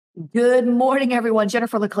Good morning, everyone.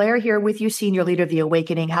 Jennifer LeClaire here with you, Senior Leader of the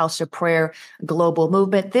Awakening House of Prayer Global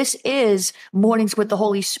Movement. This is Mornings with the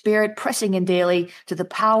Holy Spirit, pressing in daily to the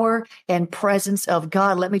power and presence of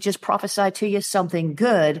God. Let me just prophesy to you something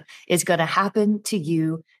good is going to happen to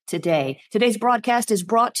you today. Today's broadcast is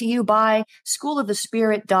brought to you by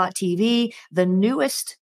schoolofthespirit.tv, the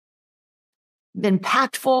newest,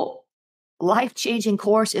 impactful, life-changing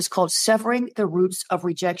course is called Severing the Roots of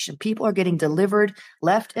Rejection. People are getting delivered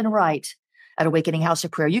left and right at Awakening House of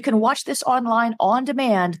Prayer. You can watch this online on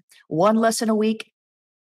demand, one lesson a week,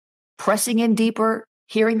 pressing in deeper,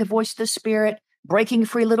 hearing the voice of the Spirit, breaking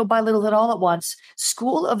free little by little and all at once.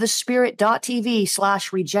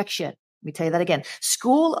 Schoolofthespirit.tv/rejection. Let me tell you that again.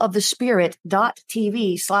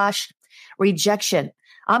 Schoolofthespirit.tv/rejection.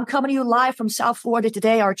 I'm coming to you live from South Florida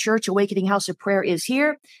today. Our church, Awakening House of Prayer, is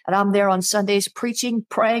here, and I'm there on Sundays preaching,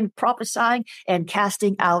 praying, prophesying, and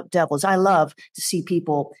casting out devils. I love to see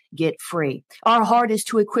people get free. Our heart is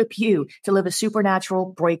to equip you to live a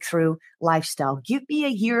supernatural breakthrough lifestyle. Give me a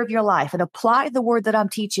year of your life and apply the word that I'm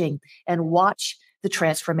teaching and watch the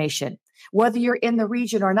transformation. Whether you're in the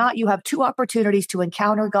region or not, you have two opportunities to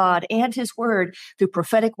encounter God and His Word through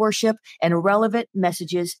prophetic worship and relevant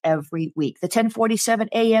messages every week. The 1047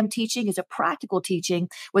 a.m. teaching is a practical teaching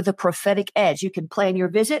with a prophetic edge. You can plan your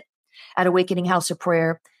visit at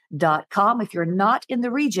awakeninghouseofprayer.com. If you're not in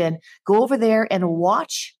the region, go over there and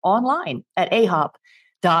watch online at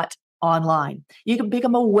ahop.online. You can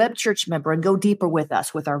become a web church member and go deeper with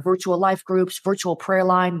us with our virtual life groups, virtual prayer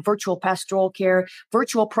line, virtual pastoral care,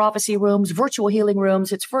 virtual prophecy rooms, virtual healing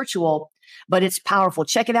rooms. It's virtual, but it's powerful.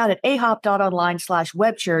 Check it out at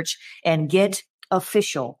ahop.online/webchurch and get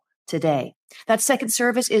official today. That second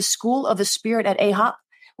service is School of the Spirit at AHOP.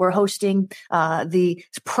 We're hosting the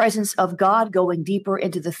presence of God, going deeper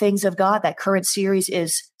into the things of God. That current series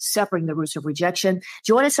is Severing the Roots of Rejection.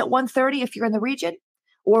 Join us at 1:30 if you're in the region,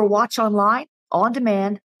 or watch online, on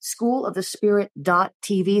demand,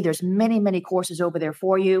 schoolofthespirit.tv. There's many, many courses over there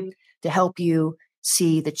for you to help you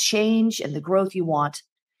see the change and the growth you want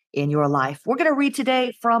in your life. We're going to read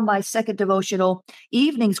today from my second devotional,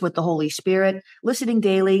 Evenings with the Holy Spirit, listening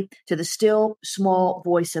daily to the still, small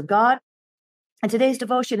voice of God. And today's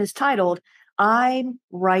devotion is titled, I'm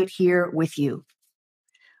Right Here With You.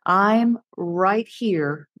 I'm right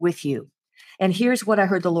here with you. And here's what I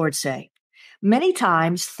heard the Lord say. Many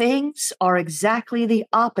times things are exactly the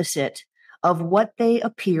opposite of what they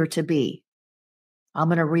appear to be. I'm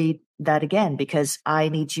going to read that again because I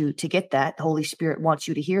need you to get that. The Holy Spirit wants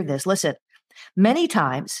you to hear this. Listen, many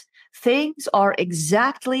times things are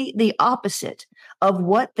exactly the opposite of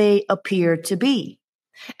what they appear to be.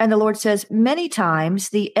 And the Lord says, many times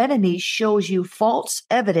the enemy shows you false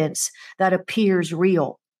evidence that appears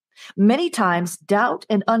real. Many times doubt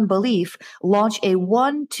and unbelief launch a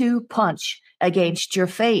 1-2 punch against your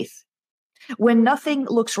faith. When nothing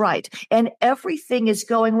looks right and everything is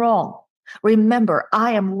going wrong, remember,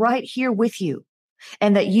 I am right here with you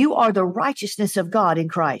and that you are the righteousness of God in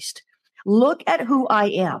Christ. Look at who I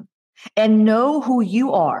am and know who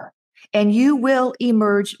you are, and you will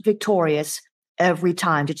emerge victorious every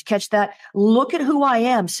time. Did you catch that? Look at who I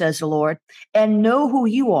am, says the Lord, and know who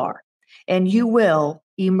you are, and you will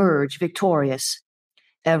emerge victorious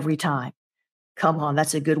every time. Come on,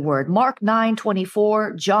 that's a good word. Mark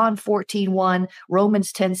 9:24, John 14:1,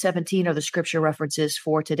 Romans 10:17 are the scripture references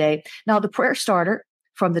for today. Now, the prayer starter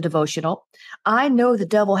from the devotional, I know the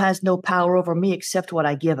devil has no power over me except what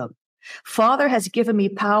I give him. Father has given me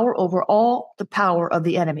power over all the power of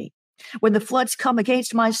the enemy. When the floods come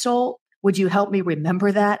against my soul, would you help me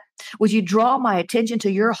remember that? Would you draw my attention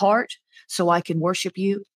to your heart so I can worship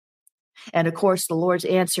you? And of course, the Lord's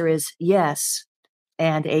answer is yes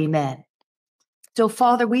and amen. So,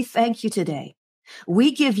 Father, we thank you today.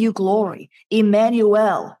 We give you glory.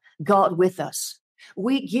 Emmanuel, God with us.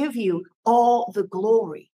 We give you all the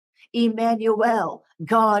glory. Emmanuel,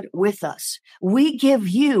 God with us. We give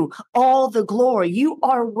you all the glory. You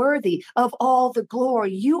are worthy of all the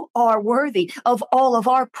glory. You are worthy of all of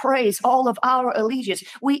our praise, all of our allegiance.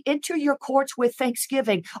 We enter your courts with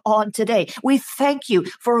thanksgiving on today. We thank you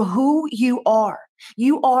for who you are.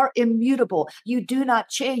 You are immutable. You do not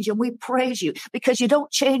change. And we praise you because you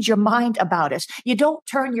don't change your mind about us. You don't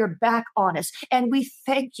turn your back on us. And we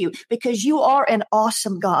thank you because you are an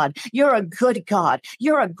awesome God. You're a good God.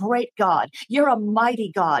 You're a great God. You're a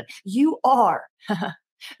mighty God. You are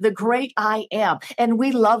the great I am. And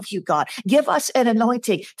we love you, God. Give us an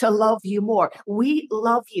anointing to love you more. We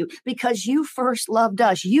love you because you first loved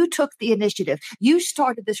us. You took the initiative. You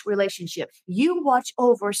started this relationship. You watch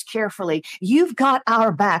over us carefully. You've got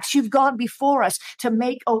our backs. You've gone before us to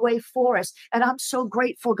make a way for us. And I'm so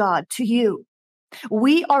grateful, God, to you.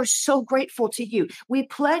 We are so grateful to you. We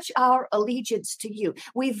pledge our allegiance to you.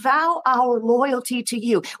 We vow our loyalty to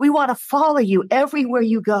you. We want to follow you everywhere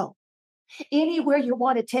you go. Anywhere you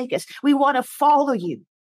want to take us, we want to follow you.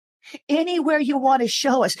 Anywhere you want to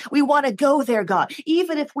show us, we want to go there, God,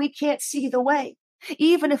 even if we can't see the way,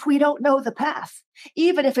 even if we don't know the path,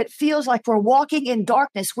 even if it feels like we're walking in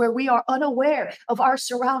darkness where we are unaware of our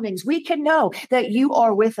surroundings. We can know that you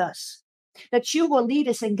are with us, that you will lead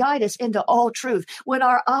us and guide us into all truth. When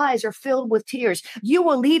our eyes are filled with tears, you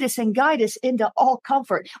will lead us and guide us into all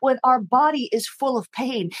comfort. When our body is full of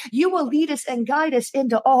pain, you will lead us and guide us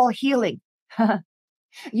into all healing.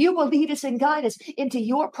 You will lead us and guide us into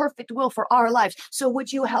your perfect will for our lives. So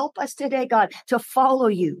would you help us today, God, to follow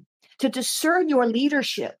you, to discern your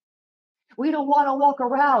leadership? We don't want to walk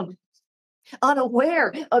around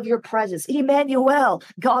unaware of your presence. Emmanuel,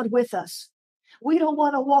 God with us. We don't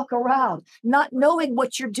want to walk around not knowing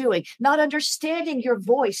what you're doing, not understanding your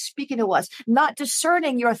voice speaking to us, not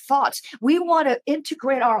discerning your thoughts. We want to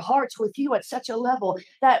integrate our hearts with you at such a level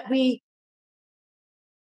that we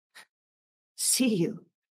see you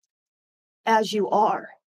as you are.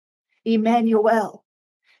 Emmanuel,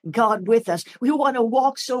 God with us. We want to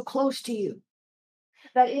walk so close to you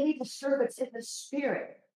that any disturbance in the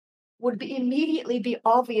spirit would immediately be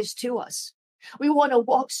obvious to us. We want to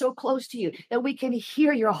walk so close to you that we can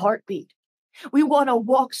hear your heartbeat. We want to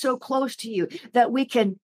walk so close to you that we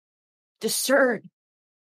can discern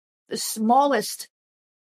the smallest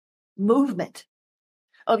movement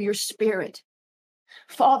of your spirit.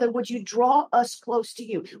 Father, would you draw us close to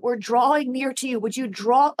you? We're drawing near to you. Would you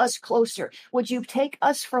draw us closer? Would you take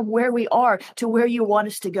us from where we are to where you want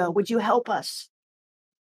us to go? Would you help us?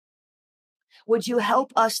 Would you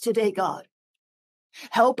help us today, God?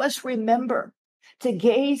 Help us remember to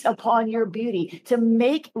gaze upon your beauty, to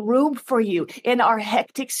make room for you in our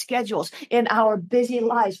hectic schedules, in our busy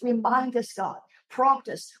lives. Remind us, God. Prompt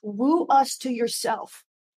us. Woo us to yourself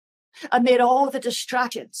amid all the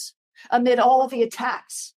distractions, amid all the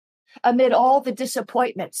attacks, amid all the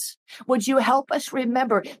disappointments. Would you help us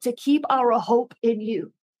remember to keep our hope in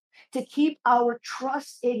you, to keep our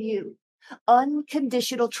trust in you,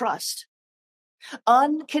 unconditional trust,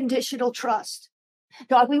 unconditional trust.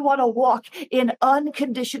 God, we want to walk in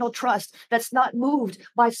unconditional trust that's not moved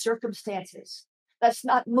by circumstances, that's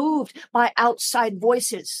not moved by outside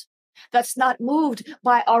voices, that's not moved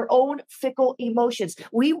by our own fickle emotions.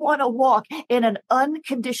 We want to walk in an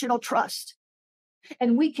unconditional trust.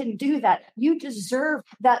 And we can do that. You deserve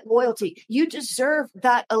that loyalty. You deserve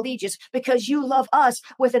that allegiance because you love us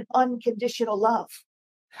with an unconditional love.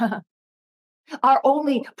 Our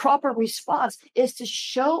only proper response is to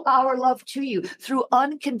show our love to you through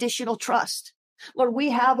unconditional trust. Lord,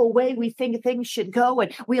 we have a way we think things should go,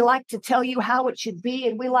 and we like to tell you how it should be,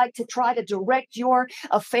 and we like to try to direct your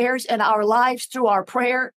affairs and our lives through our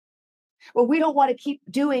prayer. Well, we don't want to keep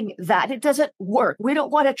doing that. It doesn't work. We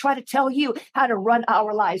don't want to try to tell you how to run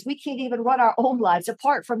our lives. We can't even run our own lives.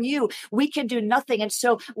 Apart from you, we can do nothing. And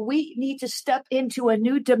so we need to step into a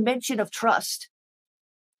new dimension of trust.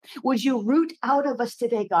 Would you root out of us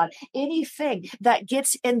today, God, anything that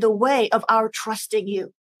gets in the way of our trusting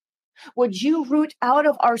you? Would you root out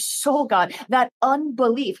of our soul, God, that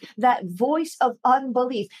unbelief, that voice of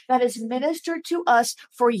unbelief that has ministered to us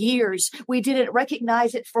for years? We didn't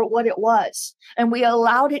recognize it for what it was, and we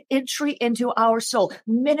allowed it entry into our soul,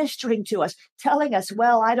 ministering to us, telling us,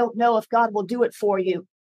 well, I don't know if God will do it for you.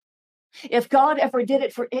 If God ever did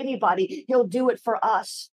it for anybody, he'll do it for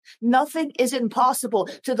us. Nothing is impossible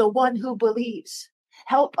to the one who believes.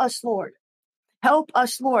 Help us, Lord. Help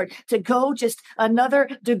us, Lord, to go just another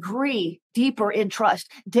degree deeper in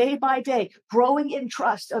trust, day by day, growing in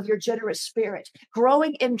trust of your generous spirit,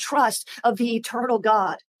 growing in trust of the eternal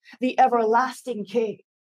God, the everlasting King,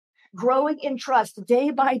 growing in trust day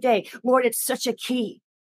by day. Lord, it's such a key.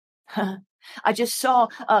 I just saw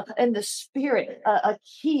in the spirit a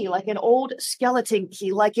key, like an old skeleton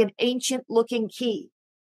key, like an ancient looking key.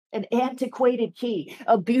 An antiquated key,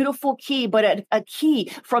 a beautiful key, but a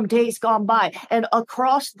key from days gone by. And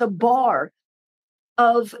across the bar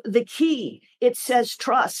of the key, it says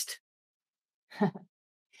trust.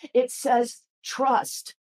 It says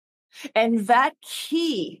trust. And that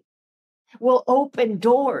key will open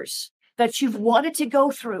doors that you've wanted to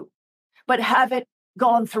go through, but haven't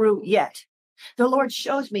gone through yet. The Lord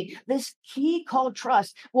shows me this key called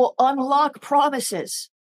trust will unlock promises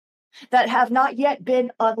that have not yet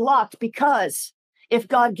been unlocked, because if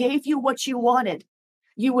God gave you what you wanted,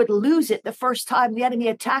 you would lose it the first time the enemy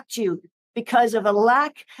attacked you because of a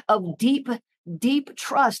lack of deep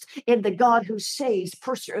trust in the God who saves,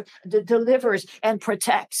 delivers, and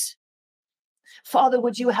protects. Father,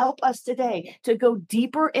 would you help us today to go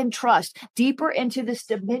deeper in trust, deeper into this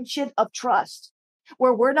dimension of trust,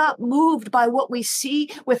 where we're not moved by what we see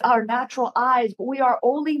with our natural eyes, but we are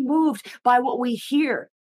only moved by what we hear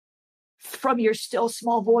from your still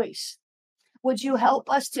small voice. Would you help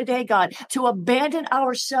us today, God, to abandon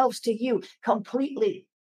ourselves to you completely,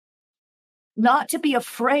 not to be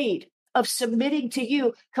afraid of submitting to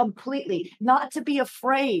you completely, not to be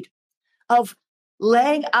afraid of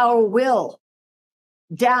laying our will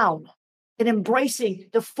down and embracing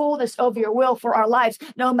the fullness of your will for our lives,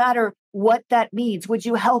 no matter what that means. Would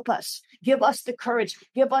you help us? Give us the courage.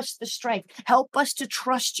 Give us the strength. Help us to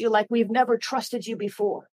trust you like we've never trusted you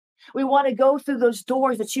before. We want to go through those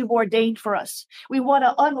doors that you've ordained for us. We want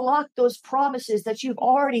to unlock those promises that you've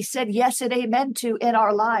already said yes and amen to in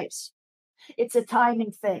our lives. It's a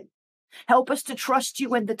timing thing. Help us to trust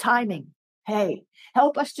you in the timing. Hey,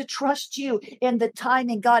 help us to trust you in the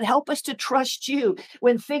timing, God. Help us to trust you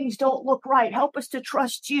when things don't look right. Help us to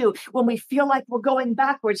trust you when we feel like we're going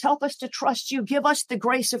backwards. Help us to trust you. Give us the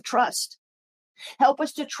grace of trust. Help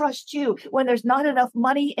us to trust you when there's not enough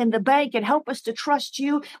money in the bank, and help us to trust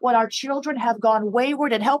you when our children have gone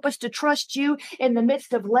wayward, and help us to trust you in the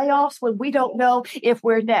midst of layoffs when we don't know if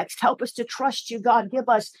we're next. Help us to trust you, God. Give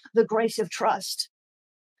us the grace of trust.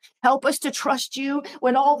 Help us to trust you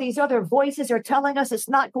when all these other voices are telling us it's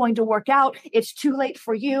not going to work out. It's too late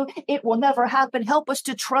for you. It will never happen. Help us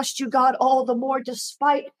to trust you, God, all the more,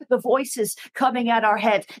 despite the voices coming at our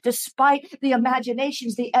head, despite the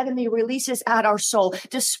imaginations the enemy releases at our soul,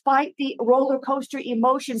 despite the roller coaster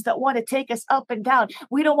emotions that want to take us up and down.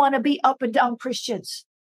 We don't want to be up and down Christians.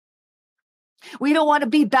 We don't want to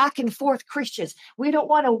be back and forth Christians. We don't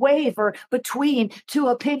want to waver between two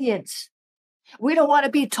opinions. We don't want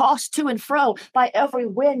to be tossed to and fro by every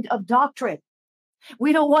wind of doctrine.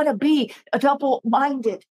 We don't want to be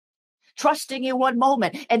double-minded, trusting you one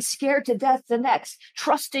moment and scared to death the next,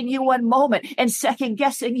 trusting you one moment and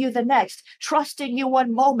second-guessing you the next, trusting you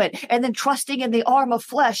one moment and then trusting in the arm of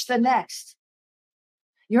flesh the next.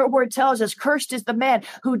 Your word tells us, cursed is the man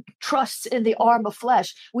who trusts in the arm of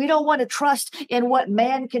flesh. We don't want to trust in what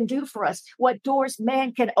man can do for us, what doors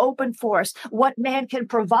man can open for us, what man can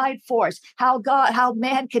provide for us, how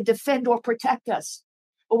man can defend or protect us.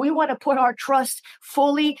 But we want to put our trust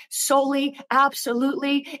fully, solely,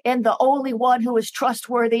 absolutely in the only one who is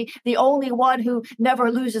trustworthy, the only one who never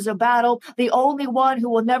loses a battle, the only one who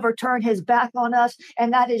will never turn his back on us,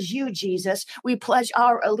 and that is you, Jesus. We pledge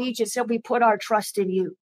our allegiance and we put our trust in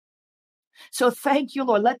you. So thank you,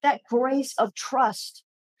 Lord. Let that grace of trust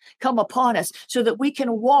come upon us so that we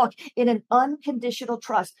can walk in an unconditional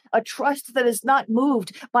trust, a trust that is not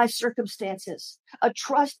moved by circumstances, a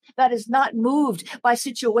trust that is not moved by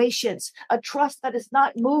situations, a trust that is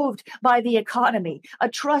not moved by the economy, a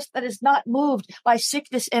trust that is not moved by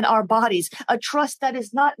sickness in our bodies, a trust that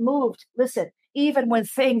is not moved, listen, even when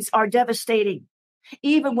things are devastating,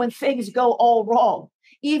 even when things go all wrong,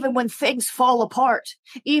 even when things fall apart,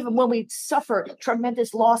 even when we suffer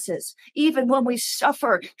tremendous losses, even when we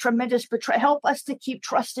suffer tremendous betrayal. Help us to keep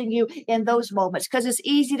trusting you in those moments, because it's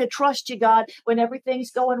easy to trust you, God, when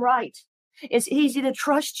everything's going right. It's easy to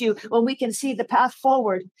trust you when we can see the path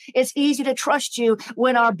forward. It's easy to trust you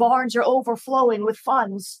when our barns are overflowing with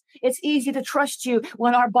funds. It's easy to trust you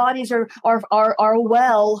when our bodies are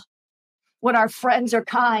well, when our friends are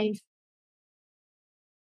kind.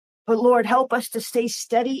 But Lord, help us to stay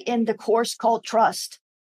steady in the course called trust.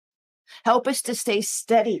 Help us to stay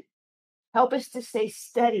steady. Help us to stay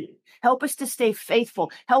steady. Help us to stay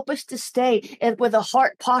faithful. Help us to stay with a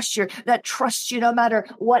heart posture that trusts you no matter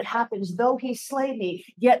what happens. Though he slay me,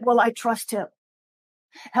 yet will I trust him.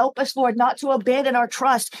 Help us, Lord, not to abandon our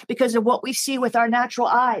trust because of what we see with our natural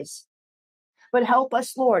eyes. But help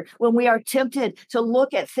us, Lord, when we are tempted to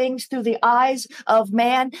look at things through the eyes of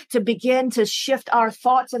man, to begin to shift our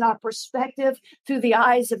thoughts and our perspective through the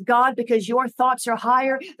eyes of God, because your thoughts are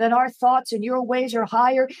higher than our thoughts and your ways are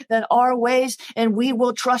higher than our ways. And we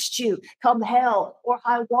will trust you. Come hell or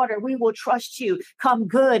high water, we will trust you. Come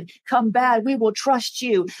good, come bad, we will trust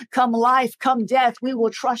you. Come life, come death, we will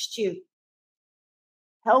trust you.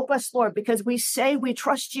 Help us, Lord, because we say we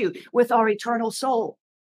trust you with our eternal soul.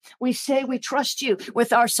 We say we trust you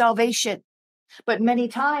with our salvation, but many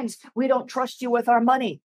times we don't trust you with our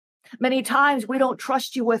money. Many times we don't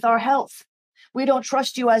trust you with our health. We don't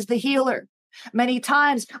trust you as the healer. Many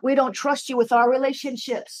times we don't trust you with our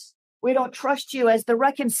relationships. We don't trust you as the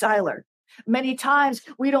reconciler. Many times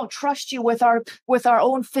we don't trust you with our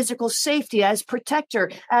own physical safety as protector,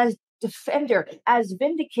 as defender, as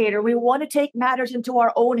vindicator. We want to take matters into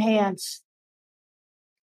our own hands.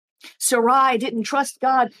 Sarai didn't trust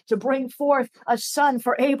God to bring forth a son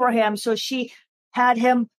for Abraham, so she had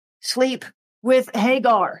him sleep with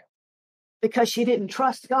Hagar because she didn't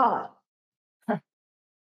trust God.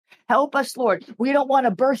 Help us, Lord. We don't want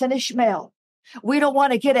to birth an Ishmael. We don't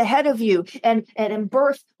want to get ahead of you and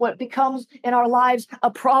birth what becomes in our lives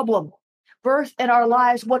a problem. Birth in our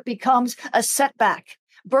lives what becomes a setback.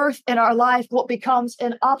 Birth in our life what becomes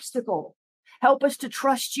an obstacle. Help us to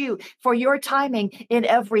trust you for your timing in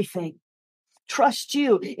everything. Trust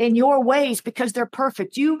you in your ways because they're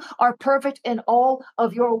perfect. You are perfect in all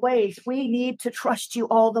of your ways. We need to trust you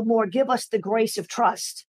all the more. Give us the grace of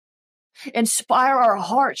trust. Inspire our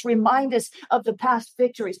hearts. Remind us of the past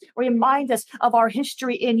victories. Remind us of our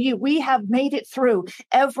history in you. We have made it through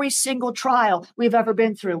every single trial we've ever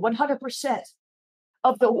been through. 100%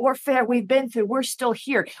 of the warfare we've been through, we're still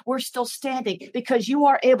here. We're still standing because you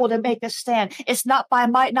are able to make us stand. It's not by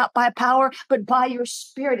might, not by power, but by your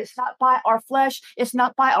spirit. It's not by our flesh. It's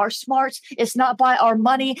not by our smarts. It's not by our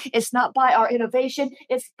money. It's not by our innovation.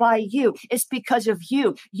 It's by you. It's because of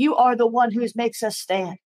you. You are the one who makes us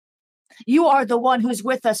stand. You are the one who's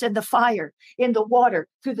with us in the fire, in the water,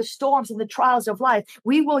 through the storms and the trials of life.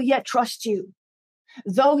 We will yet trust you.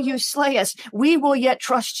 Though you slay us, we will yet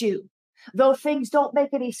trust you. Though things don't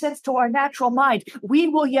make any sense to our natural mind, we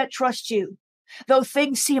will yet trust you. Though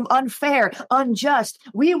things seem unfair, unjust,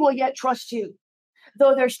 we will yet trust you.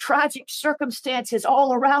 Though there's tragic circumstances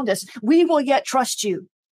all around us, we will yet trust you.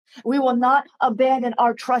 We will not abandon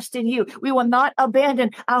our trust in you. We will not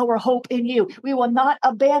abandon our hope in you. We will not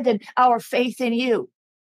abandon our faith in you.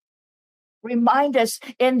 Remind us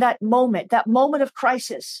in that moment of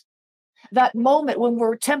crisis, that moment when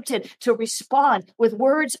we're tempted to respond with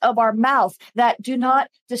words of our mouth that do not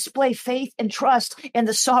display faith and trust in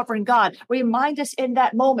the sovereign God. Remind us in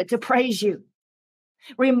that moment to praise you.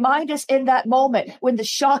 Remind us in that moment when the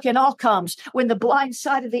shock and awe comes, when the blind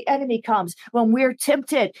side of the enemy comes, when we're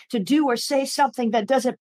tempted to do or say something that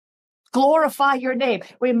doesn't glorify your name.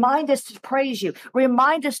 Remind us to praise you.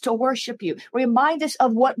 Remind us to worship you. Remind us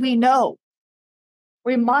of what we know.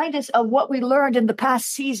 Remind us of what we learned in the past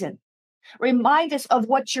season. Remind us of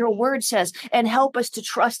what your word says and help us to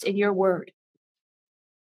trust in your word.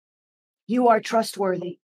 You are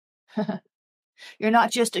trustworthy. You're not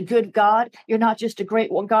just a good God. You're not just a great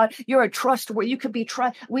God. You're a trustworthy. You could be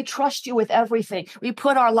we trust you with everything. We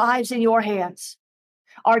put our lives in your hands.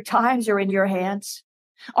 Our times are in your hands.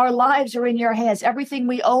 Our lives are in your hands. Everything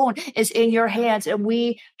we own is in your hands, and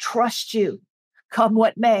we trust you. Come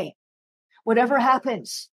what may. Whatever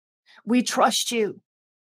happens, we trust you.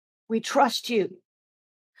 We trust you.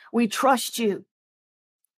 We trust you.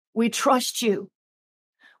 We trust you.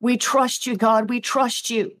 We trust you, God. We trust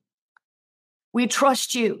you. We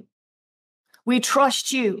trust you. We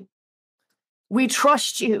trust you. We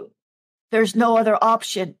trust you. There's no other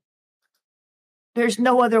option. There's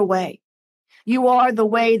no other way. You are the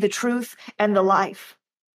way, the truth, and the life.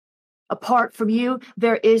 Apart from you,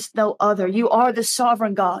 there is no other. You are the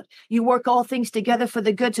sovereign God. You work all things together for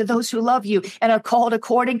the good to those who love you and are called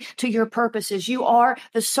according to your purposes. You are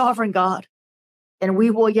the sovereign God, and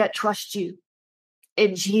we will yet trust you.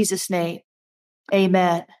 In Jesus' name,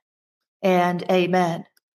 amen and amen.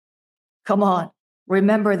 Come on,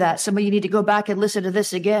 remember that. Some of you need to go back and listen to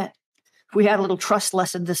this again. We had a little trust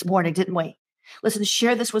lesson this morning, didn't we? Listen,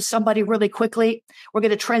 share this with somebody really quickly. We're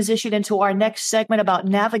going to transition into our next segment about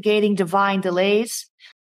navigating divine delays.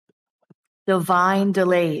 Divine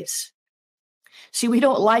delays. See, we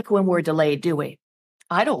don't like when we're delayed, do we?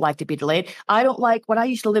 I don't like to be delayed. I don't like when I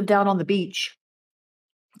used to live down on the beach.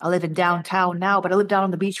 I live in downtown now, but I lived down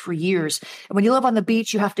on the beach for years. And when you live on the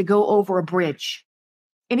beach, you have to go over a bridge.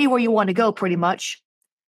 Anywhere you want to go, pretty much,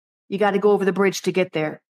 you got to go over the bridge to get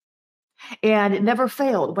there. And it never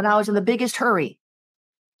failed. When I was in the biggest hurry,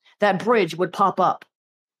 that bridge would pop up.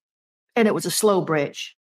 And it was a slow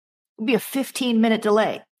bridge. It would be a 15-minute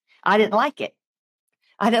delay. I didn't like it.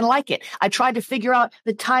 I tried to figure out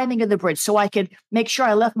the timing of the bridge so I could make sure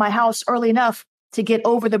I left my house early enough to get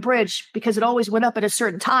over the bridge because it always went up at a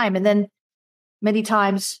certain time. And then many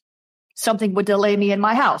times something would delay me in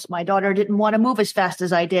my house. My daughter didn't want to move as fast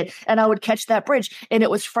as I did. And I would catch that bridge. And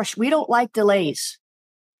it was fresh. We don't like delays.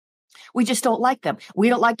 We just don't like them. We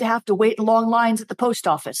don't like to have to wait in long lines at the post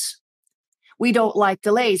office. We don't like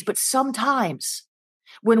delays. But sometimes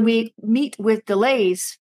when we meet with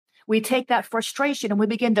delays, We take that frustration and we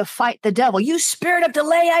begin to fight the devil. You spirit of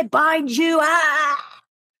delay, I bind you. Ah!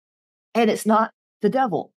 And it's not the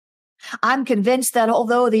devil. I'm convinced that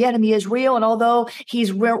although the enemy is real and although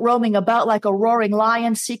he's roaming about like a roaring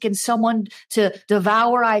lion seeking someone to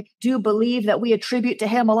devour, I do believe that we attribute to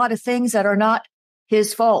him a lot of things that are not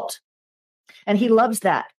his fault. And he loves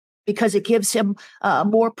that because it gives him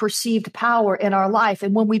more perceived power in our life.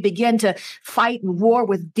 And when we begin to fight and war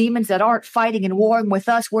with demons that aren't fighting and warring with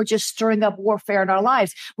us, we're just stirring up warfare in our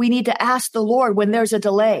lives. We need to ask the Lord when there's a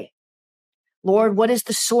delay, Lord, what is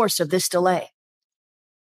the source of this delay?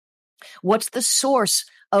 What's the source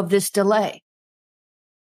of this delay?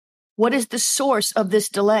 What is the source of this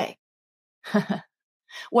delay?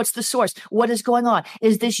 What's the source? What is going on?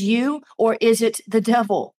 Is this you or is it the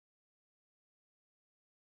devil?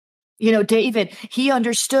 You know, David, he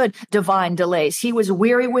understood divine delays. He was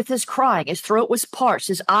weary with his crying. His throat was parched.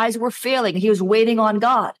 His eyes were failing. He was waiting on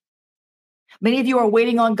God. Many of you are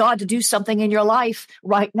waiting on God to do something in your life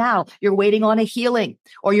right now. You're waiting on a healing,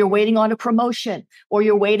 or you're waiting on a promotion, or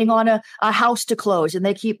you're waiting on a house to close and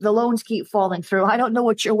the loans keep falling through. I don't know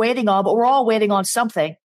what you're waiting on, but we're all waiting on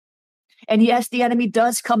something. And yes, the enemy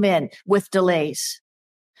does come in with delays,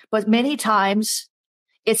 but many times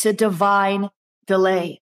it's a divine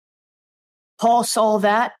delay. Paul saw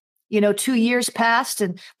that, 2 years passed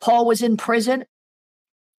and Paul was in prison.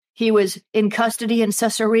 He was in custody in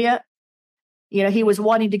Caesarea. He was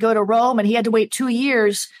wanting to go to Rome and he had to wait 2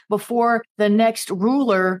 years before the next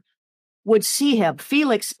ruler would see him.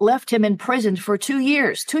 Felix left him in prison for 2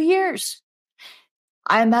 years. 2 years.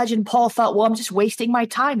 I imagine Paul thought, well, I'm just wasting my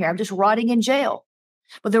time here. I'm just rotting in jail.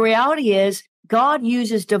 But the reality is God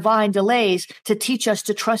uses divine delays to teach us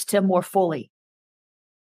to trust him more fully.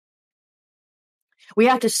 We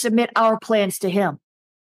have to submit our plans to him.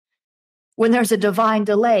 When there's a divine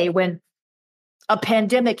delay, when a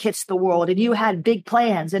pandemic hits the world and you had big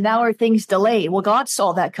plans and now everything's delayed. Well, God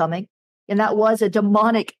saw that coming, and that was a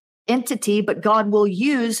demonic entity, but God will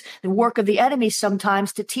use the work of the enemy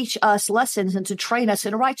sometimes to teach us lessons and to train us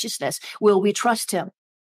in righteousness. Will we trust him?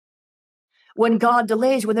 When God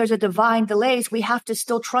delays, when there's a divine delays, we have to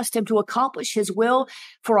still trust him to accomplish his will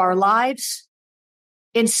for our lives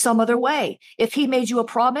in some other way. If he made you a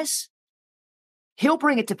promise, he'll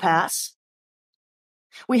bring it to pass.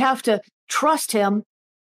 We have to trust him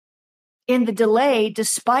in the delay,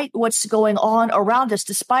 despite what's going on around us,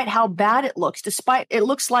 despite how bad it looks, despite it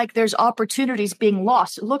looks like there's opportunities being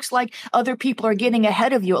lost. It looks like other people are getting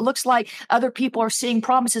ahead of you. It looks like other people are seeing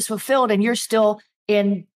promises fulfilled and you're still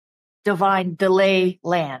in divine delay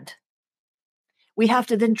land. We have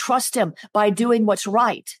to then trust him by doing what's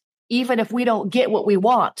right, even if we don't get what we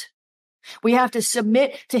want. We have to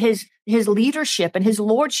submit to his leadership and his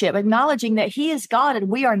lordship, acknowledging that he is God and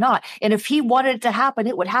we are not. And if he wanted it to happen,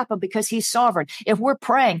 it would happen because he's sovereign. If we're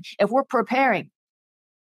praying, if we're preparing,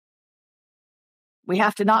 we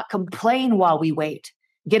have to not complain while we wait,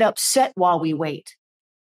 get upset while we wait.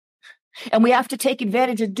 And we have to take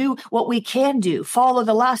advantage and do what we can do. Follow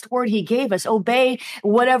the last word he gave us. Obey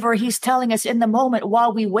whatever he's telling us in the moment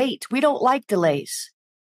while we wait. We don't like delays.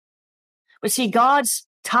 But see, God's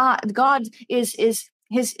time, God is his,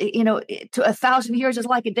 to 1,000 years is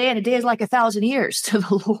like a day and a day is like 1,000 years to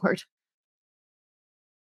the Lord.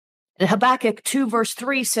 And Habakkuk 2 verse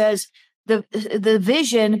 3 says, the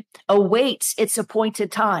vision awaits its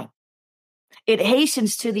appointed time. It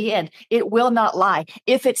hastens to the end. It will not lie.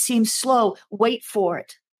 If it seems slow, wait for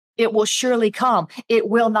it. It will surely come. It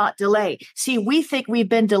will not delay. See, we think we've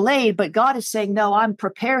been delayed, but God is saying, no, I'm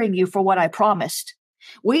preparing you for what I promised.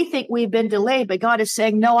 We think we've been delayed, but God is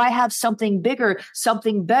saying, no, I have something bigger,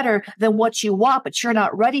 something better than what you want, but you're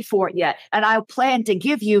not ready for it yet. And I plan to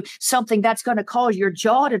give you something that's going to cause your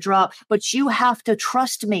jaw to drop, but you have to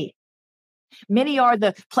trust me. Many are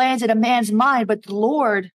the plans in a man's mind, but the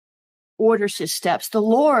Lord orders his steps. The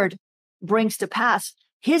Lord brings to pass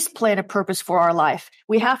his plan and purpose for our life.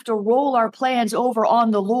 We have to roll our plans over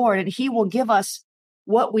on the Lord, and he will give us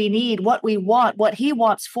what we need, what we want, what he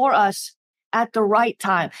wants for us at the right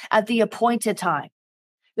time, at the appointed time.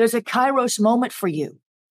 There's a Kairos moment for you.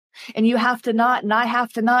 And you have to not, and I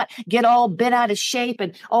have to not get all bent out of shape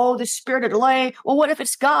and, the spirit of delay. Well, what if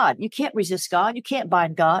it's God? You can't resist God. You can't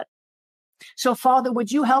bind God. So, Father,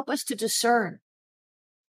 would you help us to discern?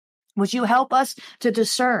 Would you help us to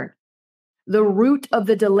discern the root of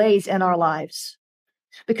the delays in our lives?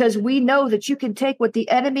 Because we know that you can take what the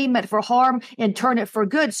enemy meant for harm and turn it for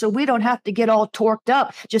good. So we don't have to get all torqued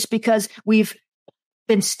up just because we've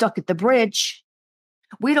been stuck at the bridge.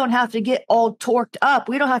 We don't have to get all torqued up.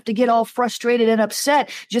 We don't have to get all frustrated and upset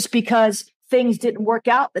just because things didn't work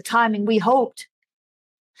out the timing we hoped.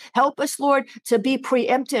 Help us, Lord, to be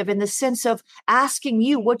preemptive in the sense of asking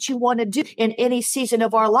you what you want to do in any season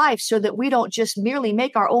of our life so that we don't just merely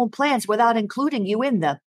make our own plans without including you in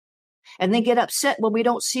them and then get upset when we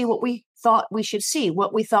don't see what we thought we should see,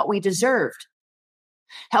 what we thought we deserved.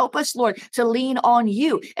 Help us, Lord, to lean on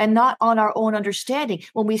you and not on our own understanding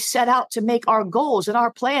when we set out to make our goals and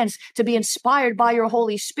our plans to be inspired by your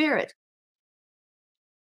Holy Spirit.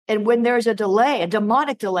 And when there's a delay, a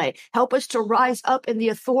demonic delay, help us to rise up in the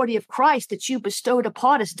authority of Christ that you bestowed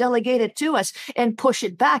upon us, delegated to us, and push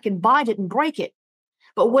it back and bind it and break it.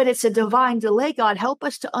 But when it's a divine delay, God, help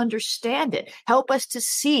us to understand it. Help us to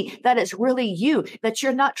see that it's really you, that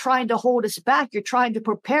you're not trying to hold us back. You're trying to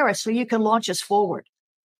prepare us so you can launch us forward.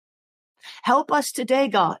 Help us today,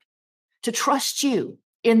 God, to trust you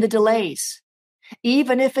in the delays,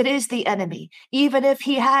 even if it is the enemy, even if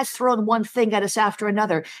he has thrown one thing at us after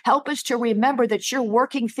another. Help us to remember that you're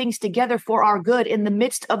working things together for our good in the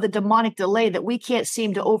midst of the demonic delay that we can't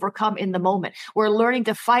seem to overcome in the moment. We're learning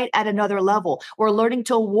to fight at another level. We're learning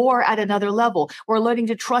to war at another level. We're learning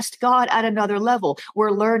to trust God at another level.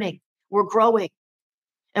 We're learning. We're growing.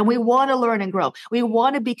 And we want to learn and grow. We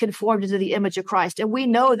want to be conformed into the image of Christ. And we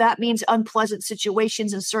know that means unpleasant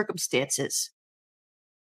situations and circumstances.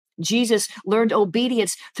 Jesus learned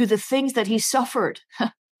obedience through the things that he suffered.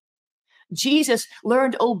 Jesus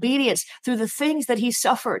learned obedience through the things that he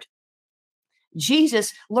suffered.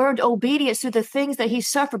 Jesus learned obedience through the things that he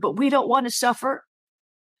suffered, but we don't want to suffer.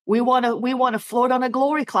 We want to float on a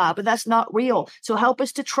glory cloud, but that's not real. So help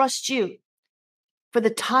us to trust you for the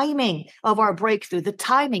timing of our breakthrough, the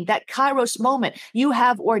timing, that Kairos moment. You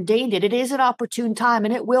have ordained it. It is an opportune time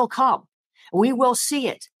and it will come. We will see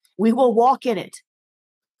it. We will walk in it.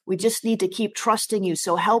 We just need to keep trusting you.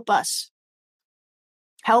 So help us.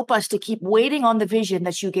 Help us to keep waiting on the vision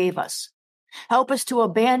that you gave us. Help us to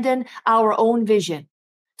abandon our own vision,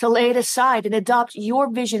 to lay it aside and adopt your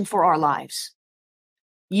vision for our lives.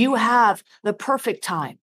 You have the perfect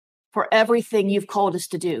time for everything you've called us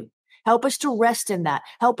to do. Help us to rest in that.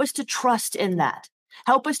 Help us to trust in that.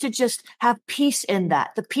 Help us to just have peace in that,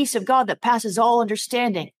 the peace of God that passes all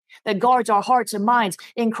understanding, that guards our hearts and minds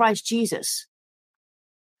in Christ Jesus.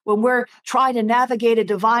 When we're trying to navigate a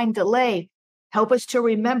divine delay, help us to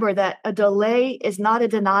remember that a delay is not a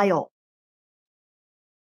denial.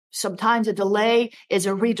 Sometimes a delay is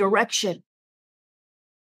a redirection,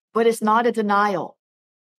 but it's not a denial.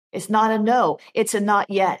 It's not a no. It's a not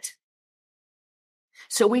yet.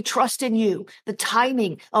 So we trust in you, the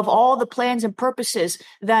timing of all the plans and purposes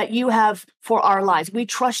that you have for our lives. We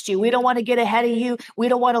trust you. We don't want to get ahead of you. We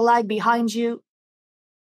don't want to lag behind you.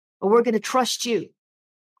 But we're going to trust you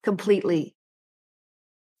completely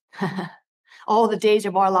all the days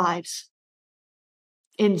of our lives.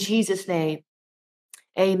 In Jesus' name,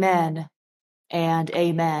 amen and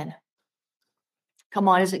amen. Come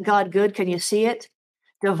on, isn't God good? Can you see it?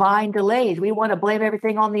 Divine delays. We want to blame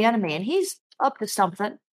everything on the enemy, and he's up to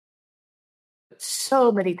something.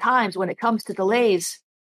 So many times when it comes to delays,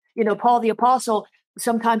 Paul the Apostle,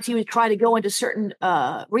 sometimes he would try to go into certain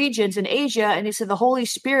regions in Asia, and he said, the Holy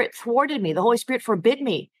Spirit thwarted me. The Holy Spirit forbid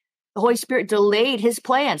me. The Holy Spirit delayed his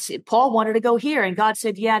plans. Paul wanted to go here, and God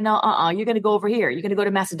said, yeah, no, you're going to go over here. You're going to go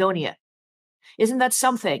to Macedonia. Isn't that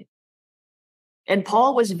something? And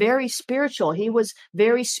Paul was very spiritual. He was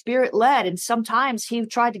very spirit-led, and sometimes he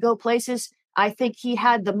tried to go places. I think he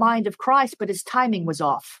had the mind of Christ, but his timing was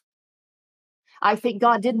off. I think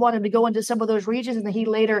God did want him to go into some of those regions, and he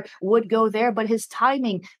later would go there, but his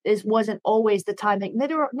timing wasn't always the timing.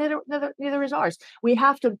 Neither is ours. We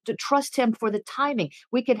have to trust him for the timing.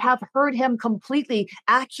 We could have heard him completely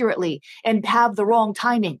accurately and have the wrong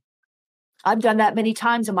timing. I've done that many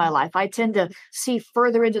times in my life. I tend to see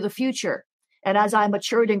further into the future. And as I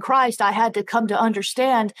matured in Christ, I had to come to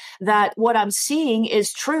understand that what I'm seeing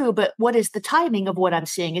is true, but what is the timing of what I'm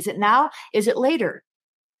seeing? Is it now? Is it later?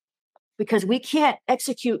 Because we can't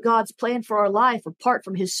execute God's plan for our life apart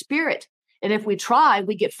from his Spirit. And if we try,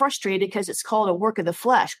 we get frustrated because it's called a work of the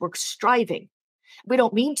flesh. We're striving. We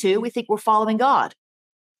don't mean to. We think we're following God.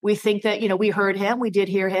 We think that, we heard him. We did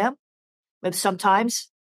hear him. But sometimes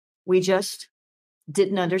we just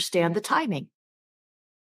didn't understand the timing.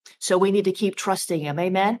 So we need to keep trusting him.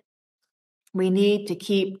 Amen. We need to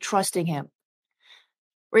keep trusting him.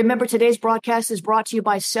 Remember, today's broadcast is brought to you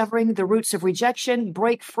by Severing the Roots of Rejection.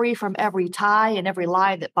 Break free from every tie and every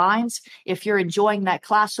lie that binds. If you're enjoying that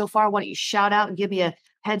class so far, why don't you shout out and give me a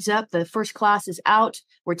heads up? The first class is out.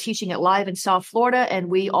 We're teaching it live in South Florida, and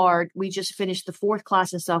we just finished the fourth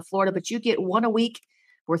class in South Florida, but you get one a week.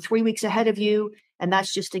 We're 3 weeks ahead of you, and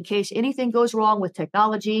that's just in case anything goes wrong with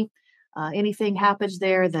technology. Anything happens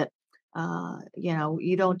there that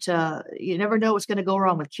You don't, you never know what's going to go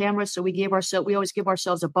wrong with cameras. So we always give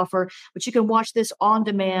ourselves a buffer, but you can watch this on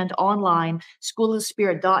demand online,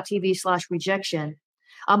 schoolofthespirit.tv/rejection.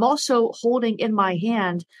 I'm also holding in my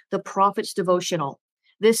hand the Prophet's Devotional.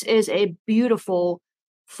 This is a beautiful,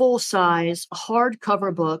 full size,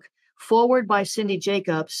 hardcover book, forward by Cindy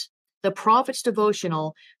Jacobs. The Prophet's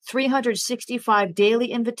Devotional, 365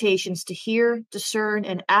 daily invitations to hear, discern,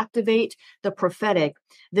 and activate the prophetic.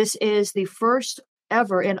 This is the first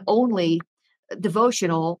ever and only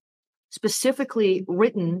devotional specifically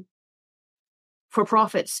written for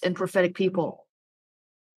prophets and prophetic people.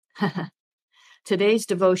 Today's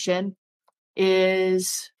devotion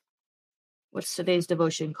is, what's today's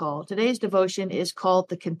devotion called? Today's devotion is called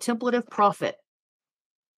The Contemplative Prophet.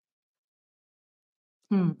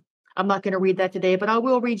 I'm not going to read that today, but I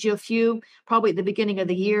will read you a few, probably at the beginning of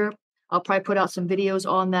the year. I'll probably put out some videos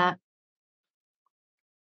on that.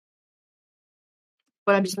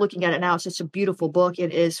 But I'm just looking at it now. It's just a beautiful book.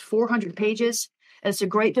 It is 400 pages. And it's a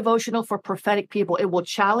great devotional for prophetic people. It will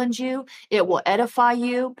challenge you. It will edify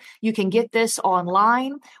you. You can get this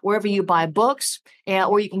online wherever you buy books,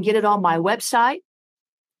 or you can get it on my website.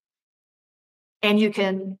 And you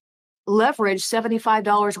can leverage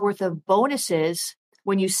 $75 worth of bonuses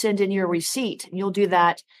when you send in your receipt. And you'll do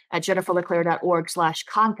that at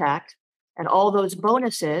jenniferleclaire.org/contact. And all those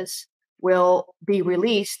bonuses will be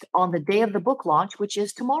released on the day of the book launch, which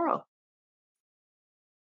is tomorrow.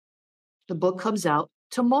 The book comes out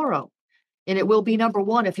tomorrow, and it will be number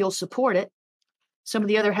one if you'll support it. Some of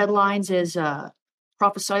the other headlines is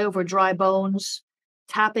Prophesy Over Dry Bones,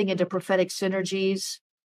 Tapping into Prophetic Synergies,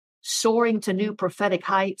 Soaring to New Prophetic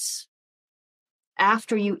Heights,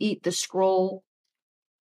 After You Eat the Scroll,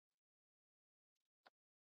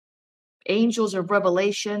 Angels of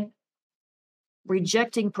Revelation,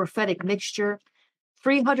 Rejecting Prophetic Mixture,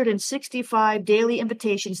 365 daily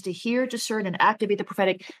invitations to hear, discern, and activate the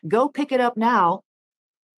prophetic. Go pick it up now.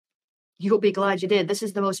 You'll be glad you did. This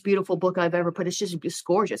is the most beautiful book I've ever put. It's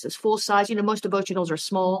gorgeous. It's full size. Most devotionals are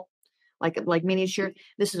small, like miniature.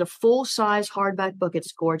 This is a full size hardback book.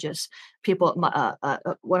 It's gorgeous. People,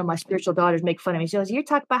 one of my spiritual daughters make fun of me. She goes, "You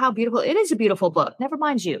talk about how beautiful it is. A beautiful book. Never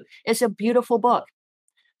mind you. It's a beautiful book."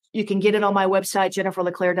 You can get it on my website,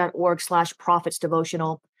 jenniferleclaire.org/prophets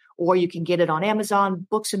devotional, or you can get it on Amazon,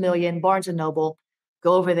 Books A Million, Barnes and Noble.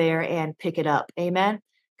 Go over there and pick it up. Amen.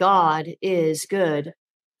 God is good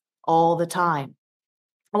all the time.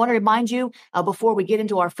 I want to remind you, before we get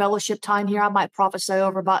into our fellowship time here, I might prophesy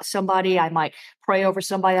over about somebody. I might pray over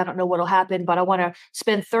somebody. I don't know what will happen, but I want to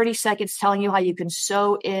spend 30 seconds telling you how you can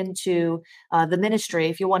sow into the ministry.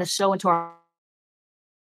 If you want to sow into our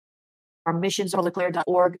missions,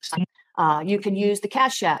 jenniferleclaire.org, you can use the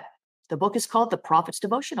Cash App. The book is called The Prophet's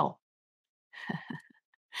Devotional.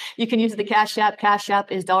 You can use the Cash App. Cash App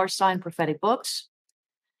is $prophetic books.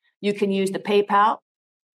 You can use the PayPal,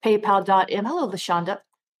 paypal.me. Hello, LaShonda.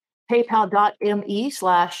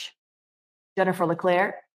 PayPal.me/Jennifer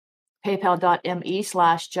LeClaire.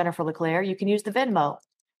 PayPal.me/Jennifer LeClaire. You can use the Venmo.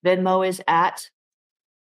 Venmo is at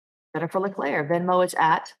Jennifer LeClaire. Venmo is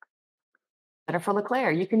at Jennifer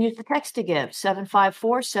LeClaire. You can use the text to give,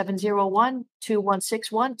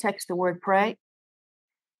 754-701-2161. Text the word pray.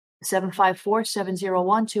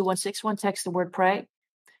 754-701-2161. Text the word pray.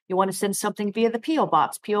 You want to send something via the P.O.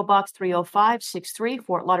 Box. P.O. Box 30563,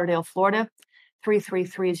 Fort Lauderdale, Florida,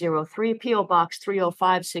 33303. P.O. Box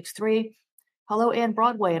 30563. Hello, Ann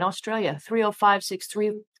Broadway in Australia,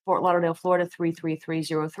 30563, Fort Lauderdale, Florida,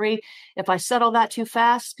 33303. If I said all that too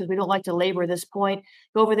fast, because we don't like to labor this point,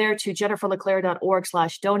 go over there to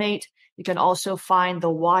jenniferleclaire.org/donate. You can also find the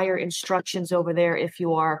wire instructions over there if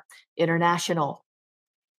you are international.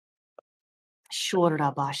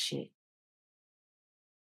 Shorabashi.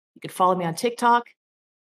 You can follow me on TikTok.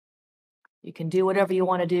 You can do whatever you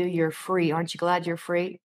want to do. You're free. Aren't you glad you're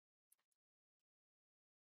free?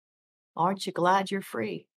 Aren't you glad you're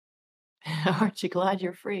free? Aren't you glad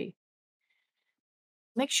you're free?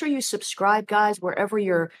 Make sure you subscribe, guys, wherever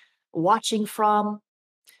you're watching from,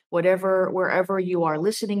 wherever you are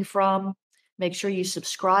listening from. Make sure you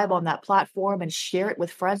subscribe on that platform and share it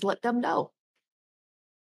with friends. Let them know.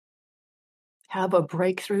 Have a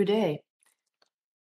breakthrough day.